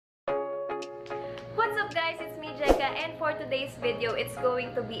What's up guys, it's me Geca, and for today's video, it's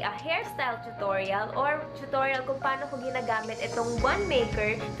going to be a hairstyle tutorial or tutorial kung paano ko ginagamit itong bun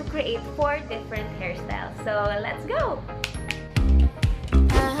maker to create 4 different hairstyles. So, let's go!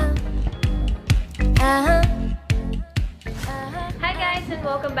 Hi guys, and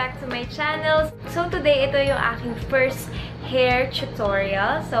welcome back to my channel. So today, ito yung aking first hair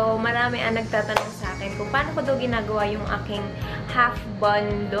tutorial. So, marami ang nagtatanong sa akin kung paano ko daw ginagawa yung aking half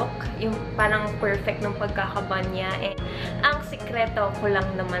bun look. Yung parang perfect ng pagkaka-bun niya. And ang sikreto ko lang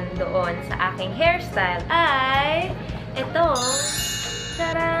naman doon sa aking hairstyle ay ito.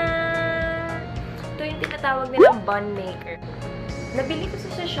 Tara! Ito yung tinatawag nilang bun maker. Nabili ko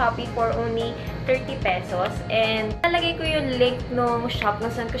sa Shopee for only 30 pesos. And nalagay ko yung link ng shop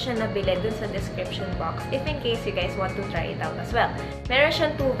kung saan ko siya nabili dun sa description box. If in case you guys want to try it out as well. Meron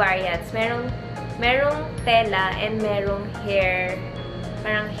siyang 2 variants. Merong tela and merong hair,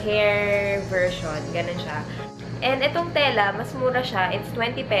 parang hair version. Ganun siya. And itong tela, mas mura siya. It's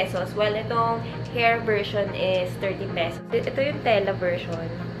 20 pesos. While itong hair version is 30 pesos. Ito yung tela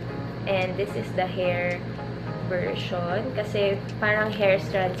version. And this is the hair version kasi parang hair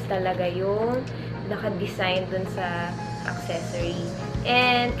strands talaga yung naka-design dun sa accessory.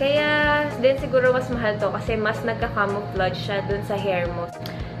 And kaya din siguro mas mahal to kasi mas nagka-camouflage siya dun sa hair mo.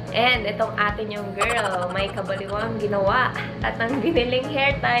 And itong atin yung girl, may kabaliwang ginawa. At ang biniling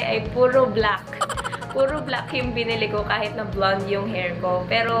hair tie ay puro black. Puro black yung binili ko kahit na blonde yung hair ko.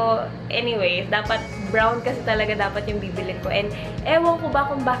 Pero anyways, dapat brown kasi talaga dapat yung bibilin ko. And ewan ko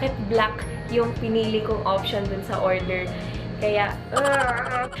ba kung bakit black yung pinili kong option dun sa order. Kaya,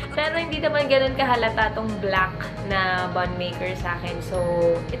 pero hindi naman ganun kahalata tong black na bun maker sa akin. So,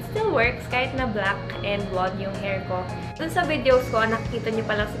 it still works kahit na black and blonde yung hair ko. Dun sa videos ko, nakikita nyo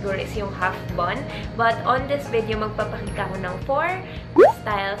pa lang siguro is yung half bun. But on this video, magpapakita ko ng 4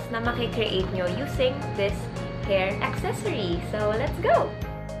 styles na makikreate nyo using this hair accessory. So, let's go!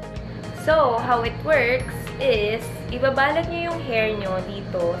 So, how it works is, ibabalot nyo yung hair nyo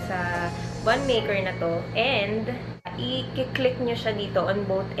dito sa bun maker na to and i-click nyo siya dito on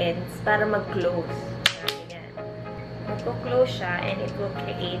both ends para mag-close. Mag-close siya and it will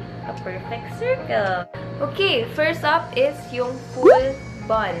create a perfect circle. Okay, first up is yung full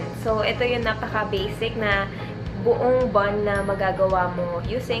bun. So, ito yung napaka-basic na buong bun na magagawa mo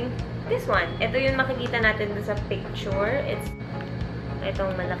using this one. Ito yung makikita natin sa picture. It's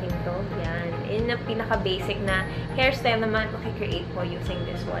itong malaking to. Yan. Yun yung pinaka-basic na hairstyle naman makikreate mo using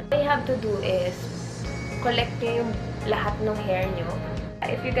this one. What you have to do is collect nyo yung lahat ng hair nyo.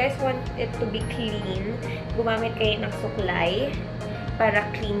 If you guys want it to be clean, gumamit kayo ng suklay para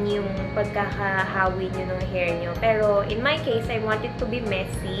clean yung pagkakahawi nyo ng hair nyo. Pero in my case, I want it to be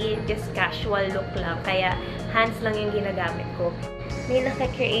messy. Just casual look lang. Kaya hands lang yung ginagamit ko. May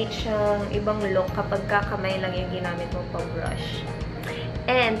nakikreate siyang ibang look kapag kamay lang yung ginamit mo pang brush.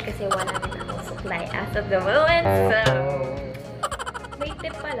 And kasi wala din akong suklay as of the moment. So, may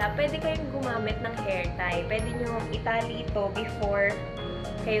tip pala, pwede kayong gumamit ng hair tie. Pwede nyo itali ito before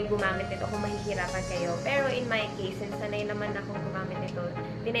kayo gumamit nito kung mahihirapan kayo. Pero in my case, since sanay naman akong gumamit nito,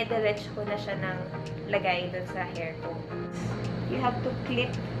 dinediretch ko na siya ng lagay dun sa hair ko. You have to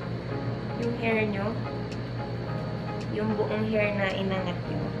clip yung hair nyo. Yung buong hair na inangat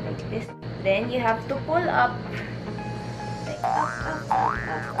nyo. Like this. Then, you have to pull up.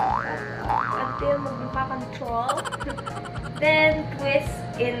 Until magmaka-control. Then, twist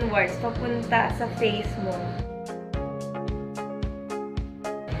inwards. Papunta sa face mo.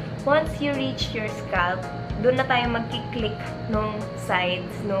 Once you reach your scalp, doon na tayo magkiklik nung sides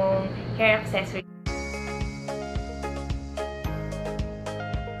nung hair accessory.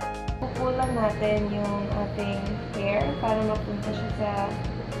 Pupulan natin yung ating hair para mapunta siya sa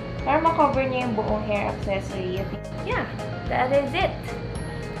para makover niya yung buong hair accessory. Yeah, that is it.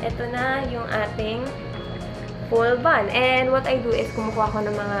 Ito na yung ating full bun. And what I do is kumukuha ko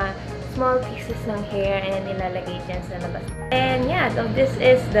ng mga small pieces ng hair and nilalagay dyan sa labas. And yeah, so this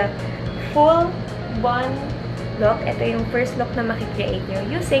is the full bun look. Ito yung first look na makikreate nyo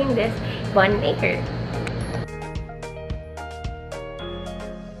using this bun maker.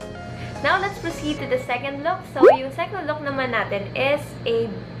 Now, let's proceed to the second look. So, yung second look naman natin is a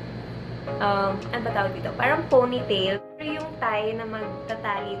ano ba tawag dito? Parang ponytail. Pero yung tie na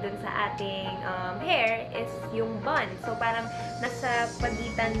magtatali dun sa ating hair is yung bun. So, parang nasa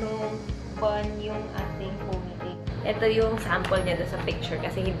pagitan nung bun yung ating ponytail. Ito yung sample niya dun sa picture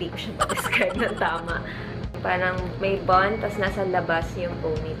kasi hindi ko siya pa-describe ng tama. Parang may bun, tas nasa labas yung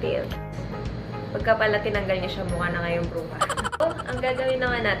ponytail. Pagka pala tinanggal niya siya, mukha na ngayong bruha. So, ang gagawin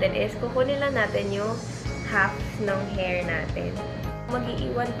naman natin is kukunin lang natin yung half ng hair natin.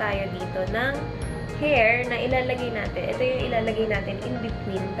 Mag-iiwan tayo dito ng hair na ilalagay natin. Ito yung ilalagay natin in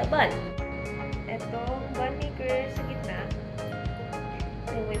between the bun. Itong bun maker sa gitna.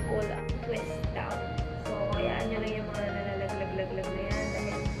 Then we pull up, twist down. So, hayaan nyo lang yung mga nalalaglag-laglag na yan.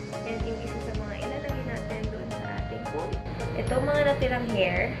 Dahil yan yung isa sa mga ilalagay natin doon sa ating pool. Ito mga natirang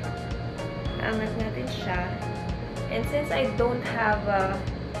hair. Angat natin siya. And since I don't have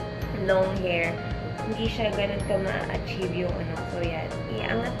long hair, hindi siya ganun ka ma-achieve yung ano. So, yan.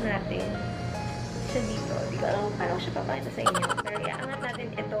 Iangat natin siya dito. Di ko alam paano siya papakita sa inyo. Pero iangat natin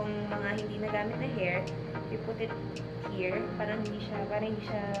itong mga hindi nagamit na hair. We put it here. Parang hindi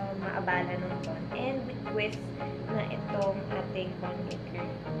siya maabala ng bun. And we twist na itong ating bun maker.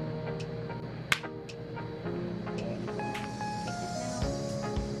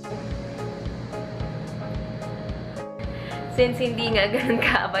 Since hindi nga ganun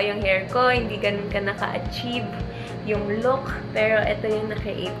kaaba yung hair ko, hindi ganun ka naka-achieve yung look. Pero ito yung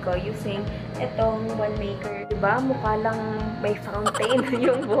na-create ko using itong bun maker. Diba? Mukha lang may fountain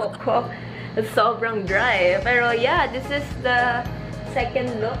yung buhok ko. Sobrang dry. Pero yeah, this is the second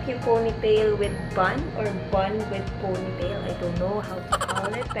look. Yung ponytail with bun or bun with ponytail. I don't know how to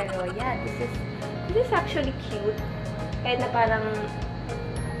call it. Pero yeah, this is actually cute. Kahit na parang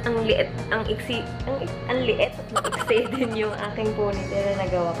ang liit at maiksi din yung aking ponytail na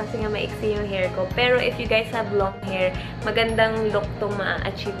nagawa. Kasi nga maiksi yung hair ko. Pero if you guys have long hair, magandang look tong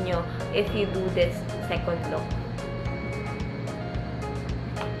ma-achieve nyo if you do this second look.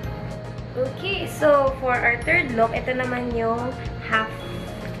 Okay, so for our third look, ito naman yung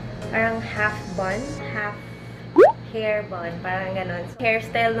parang half bun, half hair bun, parang ganon. So,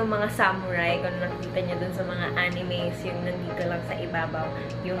 hairstyle ng mga samurai, kung nakita nyo dun sa mga animes, yung nandito lang sa ibabaw,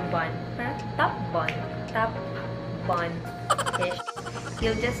 yung bun. Parang top bun. Ish.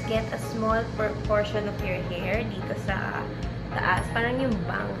 You'll just get a small portion of your hair dito sa taas. Parang yung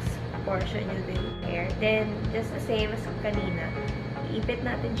bangs portion nyo din hair. Then, just the same as kanina. Iipit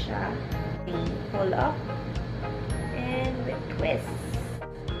natin siya. Pull up. And we twist.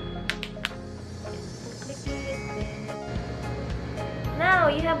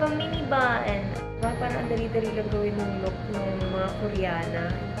 Now, you have a mini bun. Parang ang dali-dali lang gawin yung look ng mga Koreana.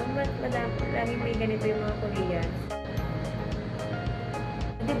 Lagi may ganito yung mga Korean.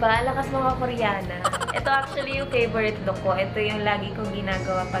 Diba? Lakas mga Koreana. Ito actually yung favorite look ko. Ito yung lagi kong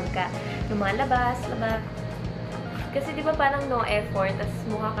ginagawa pagka lumalabas. Kasi diba parang no effort. Tapos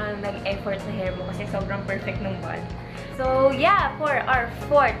mukha kang nag-effort sa hair mo kasi sobrang perfect ng bun. So, yeah. For our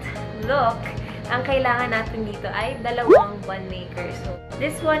fourth look, ang kailangan natin dito ay dalawang bun maker. So,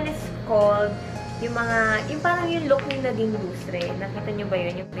 this one is called yung parang yung look ni Nadine Lustre. Nakita nyo ba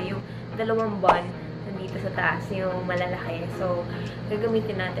yun? Yung dalawang bun nandito sa taas, yung malalaki. So,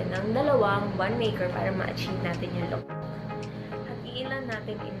 gagamitin natin ng dalawang bun maker para ma-achieve natin yung look. Hatiin lang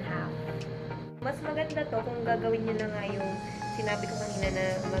natin in half. Mas maganda to kung gagawin nyo na nga yung sinabi ko kanina na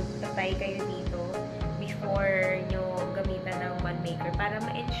magtatay kayo dito before nyo gamitan ng bun maker para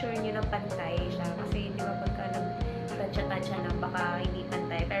ma-ensure nyo na pantay siya. Kasi di ba pagka nag-tansya-tansya lang baka hindi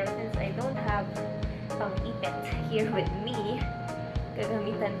pantay. Pero since I don't have pang-ipit here with me,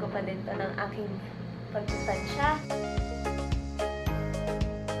 gagamitan ko pa din to ng aking pagtatansya.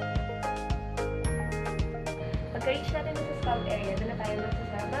 Pagka-reach natin sa scalp area, doon na tayo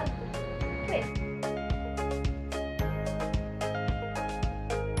magsasama. Twist.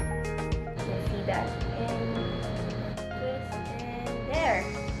 See that? And twist, and there.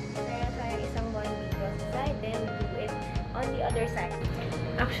 Meron tayo isang bun dito sa side, then do it on the other side.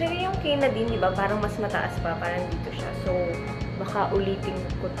 Actually, yung kay Nadine, diba, parang mas mataas pa, parang dito siya. So, baka ulitin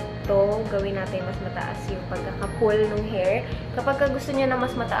ko to, gawin natin mas mataas yung pagkaka-pull ng hair. Kapag gusto niyo na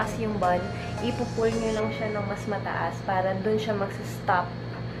mas mataas yung bun, ipupull niyo lang siya ng mas mataas para dun siya magsa-stop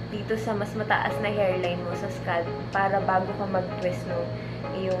dito sa mas mataas na hairline mo sa scalp para bago ka mag-twist no,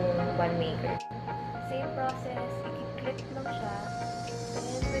 yung bun maker. Same process, i-clip lang siya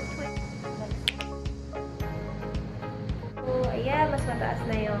and with twist. So, ayan, mas mataas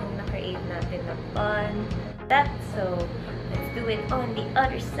na yung na-create natin na bun. So, let's do it on the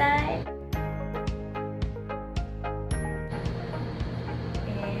other side.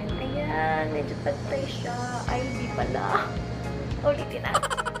 And ayan, medyo patay siya. Ay, hindi pala. Ulitin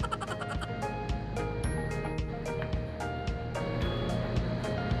natin.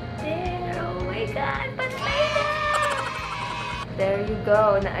 God, patay na! There you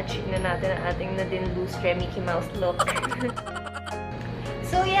go. Na-achieve na natin ang ating Nadine Lustre Mickey Mouse look.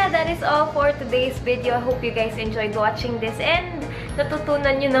 So yeah, that is all for today's video. I hope you guys enjoyed watching this and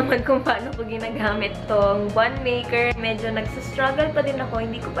natutunan nyo naman kung paano ko ginagamit tong bun maker. Medyo nagsastruggle pa din ako.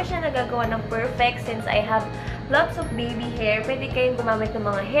 Hindi ko pa siya nagagawa ng perfect since I have lots of baby hair, pwede kayong gumamit ng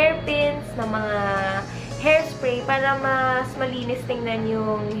mga hairpins, ng mga hairspray para mas malinis tingnan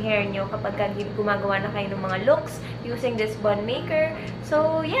yung hair nyo kapag gumagawa na kayo ng mga looks using this bun maker.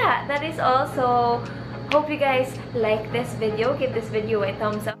 So, yeah, that is all. So, hope you guys like this video. Give this video a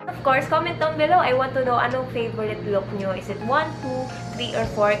thumbs up. Of course, comment down below. I want to know anong favorite look nyo. Is it 1, 2, 3, or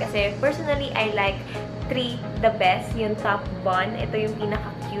 4? Kasi personally, I like 3 the best. Yung top bun. Ito yung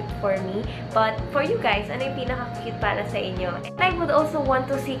pinaka-cute for me. But for you guys, ano yung pinaka-cute para sa inyo? And I would also want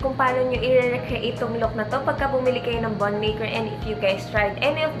to see kung paano nyo i-recreate itong look na to pagka bumili kayo ng bun maker, and if you guys tried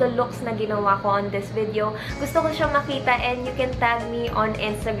any of the looks na ginawa ko on this video. Gusto ko siyang makita, and you can tag me on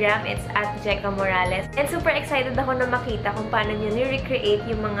Instagram. It's at GecaMorales. And super excited ako na makita kung paano nyo ni-recreate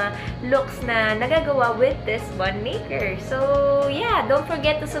yung mga looks na nagagawa with this bun maker. So, yeah, don't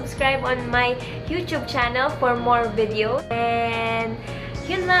forget to subscribe on my YouTube channel for more videos. And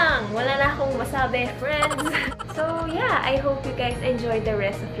yun lang. Wala na akong masabi, friends. So, yeah, I hope you guys enjoy the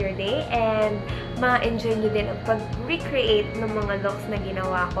rest of your day and ma-enjoy nyo din ang pag-recreate ng mga looks na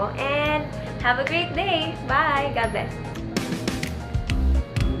ginawa ko. And have a great day! Bye! God bless!